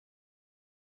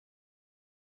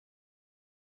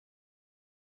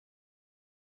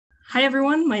Hi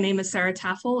everyone, my name is Sarah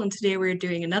Taffel, and today we're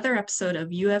doing another episode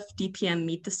of UF DPM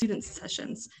Meet the Students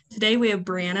sessions. Today we have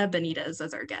Brianna Benitez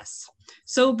as our guest.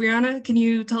 So Brianna, can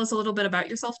you tell us a little bit about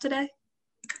yourself today?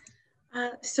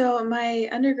 So my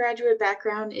undergraduate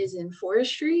background is in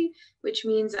forestry, which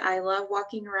means I love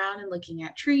walking around and looking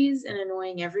at trees and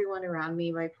annoying everyone around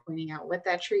me by pointing out what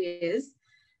that tree is.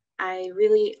 I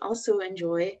really also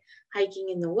enjoy hiking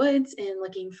in the woods and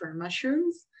looking for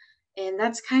mushrooms. And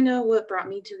that's kind of what brought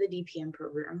me to the DPM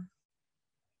program.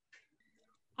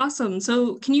 Awesome.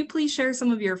 So can you please share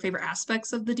some of your favorite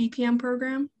aspects of the DPM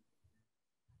program?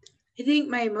 I think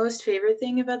my most favorite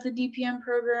thing about the DPM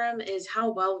program is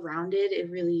how well-rounded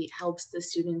it really helps the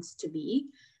students to be.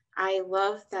 I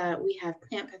love that we have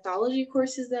plant pathology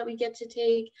courses that we get to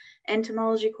take,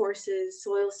 entomology courses,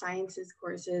 soil sciences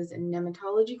courses, and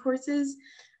nematology courses.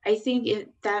 I think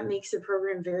that makes the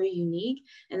program very unique,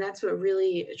 and that's what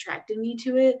really attracted me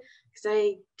to it, because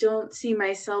I don't see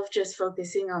myself just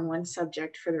focusing on one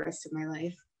subject for the rest of my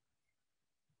life.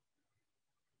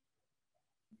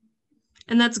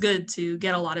 And that's good to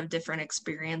get a lot of different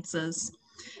experiences.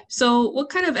 So what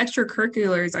kind of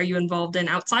extracurriculars are you involved in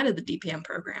outside of the DPM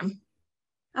program?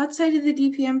 Outside of the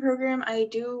DPM program, I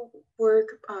do work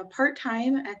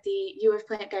part-time at the UF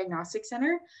Plant Diagnostic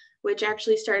Center, which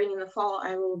actually starting in the fall,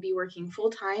 I will be working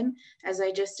full-time as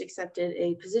I just accepted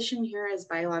a position here as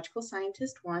Biological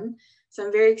Scientist 1. So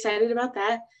I'm very excited about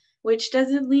that, which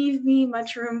doesn't leave me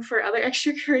much room for other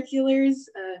extracurriculars.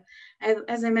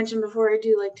 As I mentioned before, I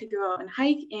do like to go out and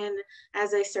hike, and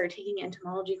as I start taking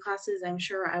entomology classes, I'm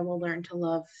sure I will learn to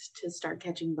love to start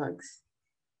catching bugs.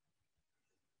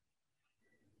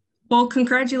 Well,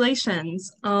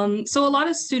 congratulations. So a lot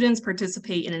of students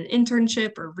participate in an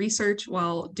internship or research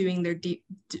while doing their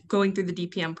going through the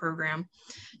DPM program.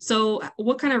 So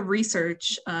what kind of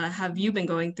research have you been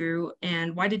going through,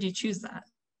 and why did you choose that?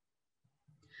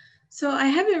 So I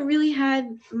haven't really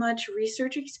had much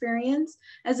research experience.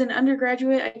 As an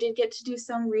undergraduate, I did get to do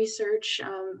some research,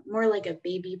 more like a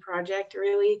baby project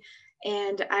really,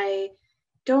 and I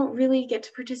don't really get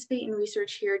to participate in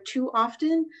research here too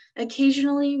often.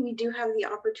 Occasionally, we do have the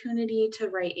opportunity to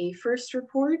write a first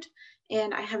report,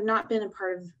 and I have not been a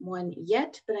part of one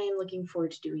yet, but I am looking forward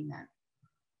to doing that.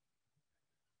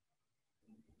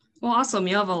 Well, awesome.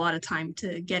 You have a lot of time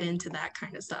to get into that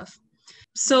kind of stuff.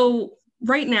 So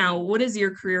right now, what is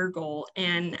your career goal,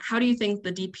 and how do you think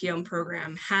the DPM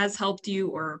program has helped you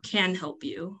or can help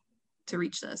you to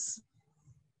reach this?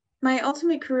 My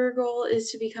ultimate career goal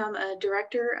is to become a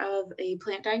director of a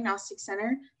plant diagnostic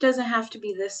center. Doesn't have to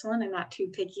be this one, I'm not too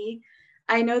picky.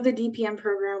 I know the DPM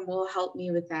program will help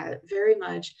me with that very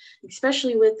much,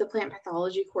 especially with the plant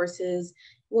pathology courses.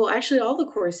 Well, actually, all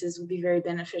the courses would be very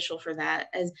beneficial for that,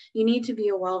 as you need to be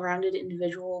a well-rounded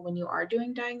individual when you are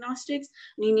doing diagnostics,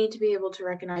 and you need to be able to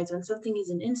recognize when something is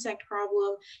an insect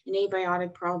problem, an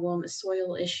abiotic problem, a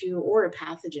soil issue, or a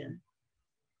pathogen.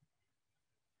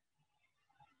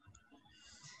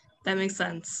 That makes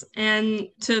sense. And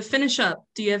to finish up,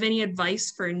 do you have any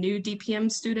advice for new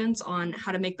DPM students on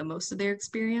how to make the most of their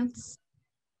experience?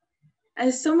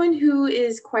 As someone who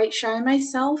is quite shy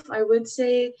myself, I would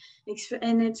say,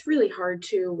 and it's really hard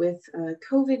too with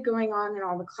COVID going on and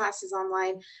all the classes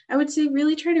online, I would say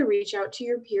really try to reach out to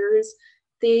your peers.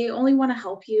 They only want to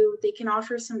help you. They can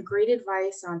offer some great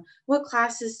advice on what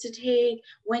classes to take,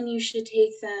 when you should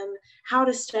take them, how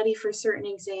to study for certain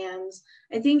exams.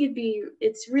 I think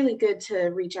it's really good to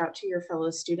reach out to your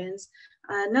fellow students.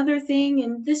 Another thing,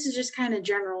 and this is just kind of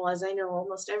general, as I know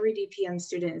almost every DPM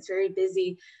student is very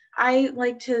busy, I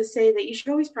like to say that you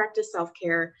should always practice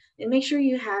self-care and make sure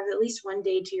you have at least one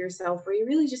day to yourself where you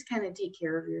really just kind of take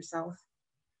care of yourself.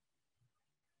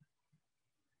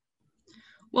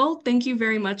 Well, thank you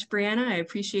very much, Brianna. I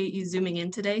appreciate you zooming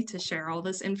in today to share all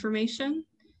this information.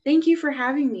 Thank you for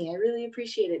having me. I really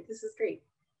appreciate it. This is great.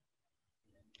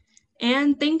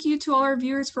 And thank you to all our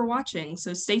viewers for watching.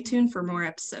 So stay tuned for more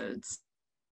episodes.